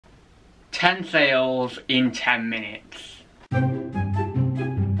10 sales in 10 minutes.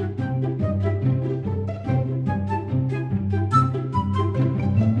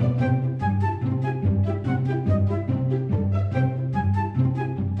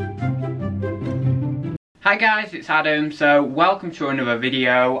 Hi guys, it's Adam. So welcome to another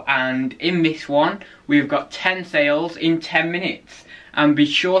video, and in this one we've got 10 sales in 10 minutes. And be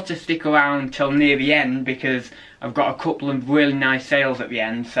sure to stick around till near the end because I've got a couple of really nice sales at the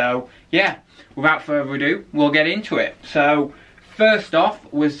end. So yeah, without further ado, we'll get into it. So first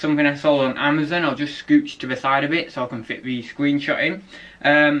off was something I sold on Amazon. I'll just scooch to the side of it so I can fit the screenshot in.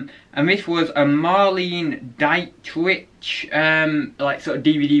 And this was a Marlene Dietrich like sort of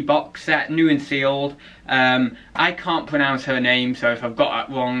DVD box set, new and sealed. I can't pronounce her name, so if I've got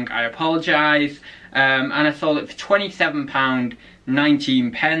that wrong, I apologise. And I sold it for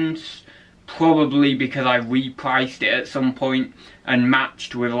 £27.19, probably because I repriced it at some point and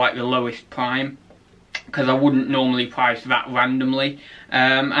matched with like the lowest prime, because I wouldn't normally price that randomly.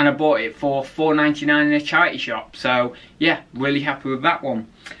 And I bought it for £4.99 in a charity shop, so yeah, really happy with that one.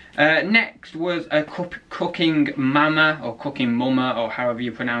 Next was a cooking mama, or cooking mumma, or however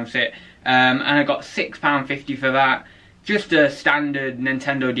you pronounce it, and I got £6.50 for that. Just a standard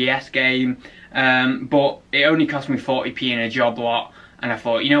Nintendo DS game, but it only cost me 40p in a job lot, and I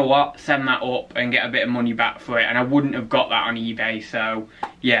thought, you know what, send that up and get a bit of money back for it, and I wouldn't have got that on eBay, so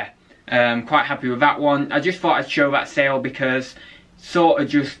yeah, quite happy with that one. I just thought I'd show that sale because sort of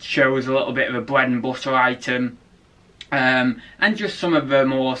just shows a little bit of a bread and butter item, and just some of the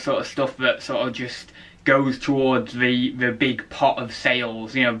more sort of stuff that sort of just goes towards the big pot of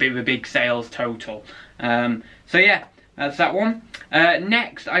sales, you know, the big sales total. So yeah, that's that one.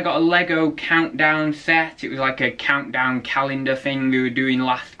 Next, I got a Lego countdown set. It was like a countdown calendar thing we were doing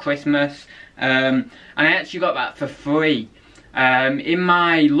last Christmas, and I actually got that for free. In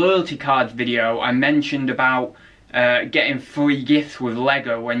my loyalty cards video, I mentioned about getting free gifts with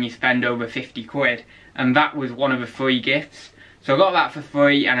Lego when you spend over 50 quid, and that was one of the free gifts. So I got that for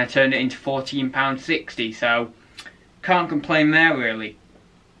free and I turned it into £14.60, so can't complain there really.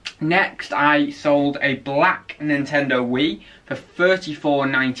 Next, I sold a black Nintendo Wii for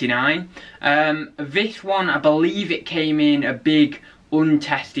 £34.99. This one, I believe it came in a big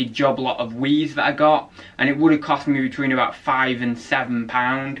untested job lot of Wiis that I got, and it would have cost me between about £5 and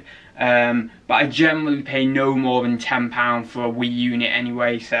 £7. But I generally pay no more than £10 for a Wii unit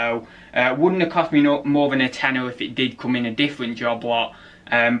anyway, so it wouldn't have cost me more than a tenner if it did come in a different job lot.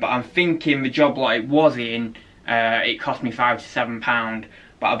 But I'm thinking the job lot it was in, it cost me £5 to £7.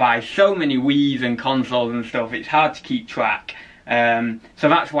 But I buy so many Wiis and consoles and stuff, it's hard to keep track. So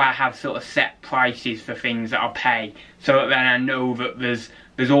that's why I have sort of set prices for things that I'll pay, so that then I know that there's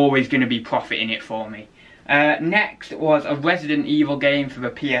always going to be profit in it for me. Next was a Resident Evil game for the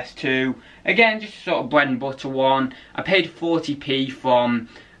PS2. Again, just sort of bread and butter one. I paid 40p from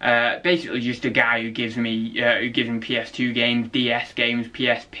basically just a guy who gives me PS2 games, DS games,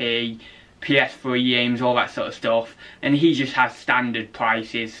 PSP, PS3 games, all that sort of stuff, and he just has standard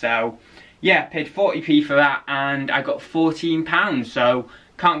prices. So yeah, paid 40p for that, and I got £14, so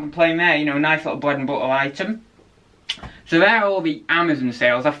can't complain there, you know, nice little bread and butter item. So there are all the Amazon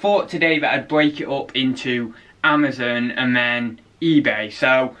sales. I thought today that I'd break it up into Amazon and then eBay,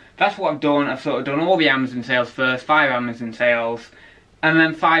 so that's what I've done. I've sort of done all the Amazon sales first, 5 Amazon sales, and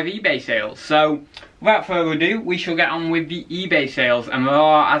then 5 eBay sales. So without further ado, we shall get on with the eBay sales, and there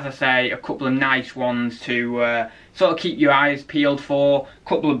are, as I say, a couple of nice ones to sort of keep your eyes peeled for, a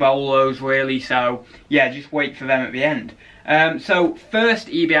couple of bolos really, so yeah, just wait for them at the end. So first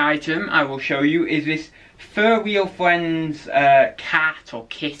eBay item I will show you is this Fur Real Friends cat or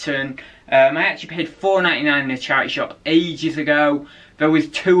kitten. I actually paid £4.99 in a charity shop ages ago. There was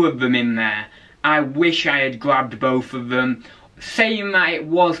 2 of them in there. I wish I had grabbed both of them. Saying that, it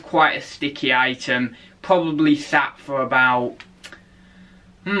was quite a sticky item, probably sat for about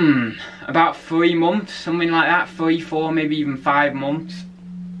 3 months, something like that, 3, 4, maybe even 5 months.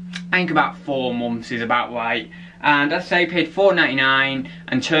 I think about 4 months is about right. And as I say, paid £4.99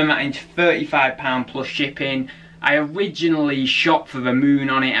 and turned that into £35 plus shipping. I originally shot for the moon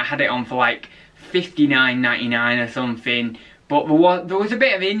on it. I had it on for like $59.99 or something, but there was a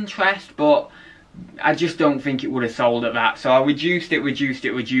bit of interest, but I just don't think it would have sold at that. So I reduced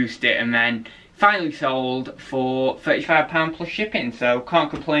it, and then finally sold for £35 plus shipping, so can't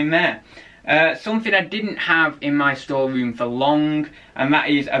complain there. Something I didn't have in my storeroom for long, and that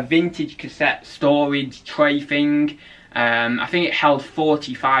is a vintage cassette storage tray thing. I think it held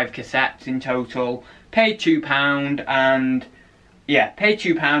 45 cassettes in total. Paid £2 and yeah, paid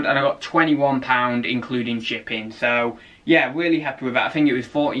 £2 and I got £21 including shipping. So yeah, really happy with that. I think it was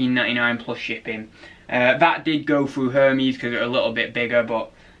 $14.99 plus shipping. That did go through Hermes because it was a little bit bigger,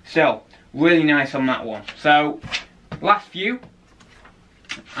 but still, really nice on that one. So, last few,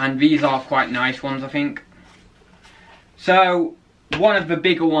 and these are quite nice ones, I think. So, one of the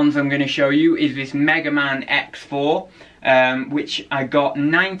bigger ones I'm going to show you is this Mega Man X4, which I got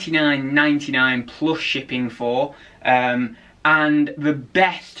 $99.99 plus shipping for. And the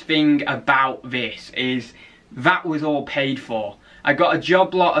best thing about this is that was all paid for. I got a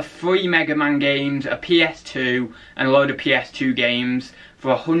job lot of 3 Mega Man games, a PS2, and a load of PS2 games for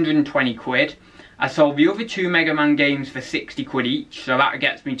 120 quid. I sold the other 2 Mega Man games for 60 quid each, so that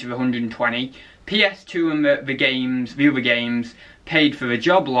gets me to the 120. PS2 and the other games, paid for the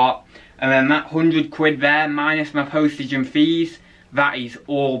job lot, and then that 100 quid there, minus my postage and fees, that is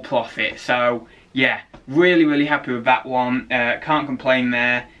all profit. So, yeah, really happy with that one. Can't complain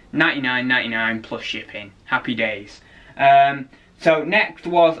there. $99.99 plus shipping. Happy days. So next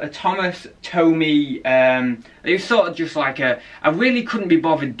was a Thomas Tomey, it was sort of just like I really couldn't be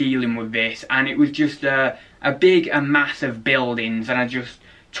bothered dealing with this, and it was just a big mass of buildings, and I just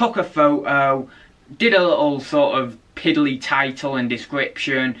took a photo, did a little sort of piddly title and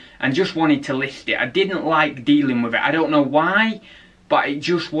description, and just wanted to list it. I didn't like dealing with it. I don't know why, but it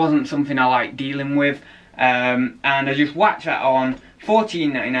just wasn't something I liked dealing with, and I just whacked that on,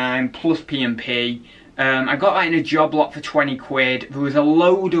 $14.99 plus P&P. I got that in a job lot for 20 quid. There was a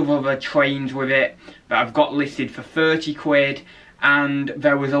load of other trains with it that I've got listed for 30 quid. And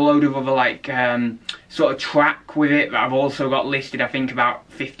there was a load of other like sort of track with it that I've also got listed, I think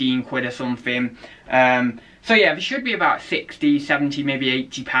about 15 quid or something. So yeah, there should be about 60, 70, maybe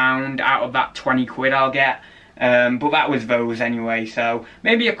 £80 out of that 20 quid I'll get. But that was those anyway, so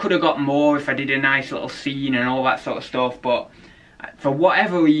maybe I could have got more if I did a nice little scene and all that sort of stuff, but for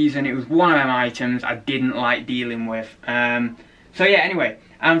whatever reason, it was one of them items I didn't like dealing with. So yeah, anyway,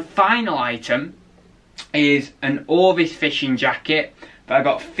 and final item is an Orvis fishing jacket that I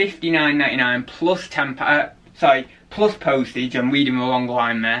got $59.99 plus plus postage. I'm reading the wrong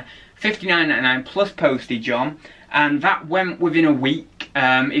line there. $59.99 plus postage on, and that went within a week.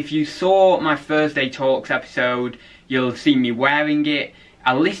 If you saw my Thursday Talks episode, you'll see me wearing it.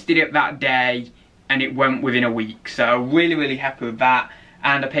 I listed it that day, and it went within a week, so really happy with that,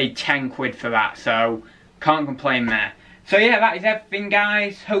 and I paid 10 quid for that, so can't complain there. So yeah, that is everything,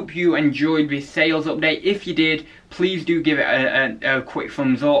 guys. Hope you enjoyed this sales update. If you did, please do give it a quick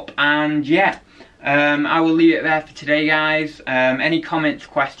thumbs up, and yeah, I will leave it there for today, guys. Any comments,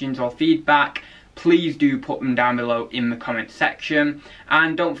 questions or feedback, please do put them down below in the comment section,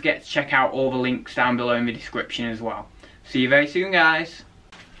 and don't forget to check out all the links down below in the description as well. See you very soon, guys.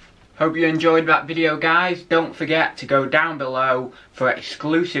 Hope you enjoyed that video, guys. Don't forget to go down below for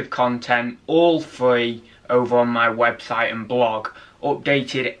exclusive content, all free, over on my website and blog,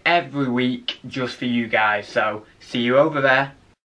 updated every week just for you guys. So, see you over there.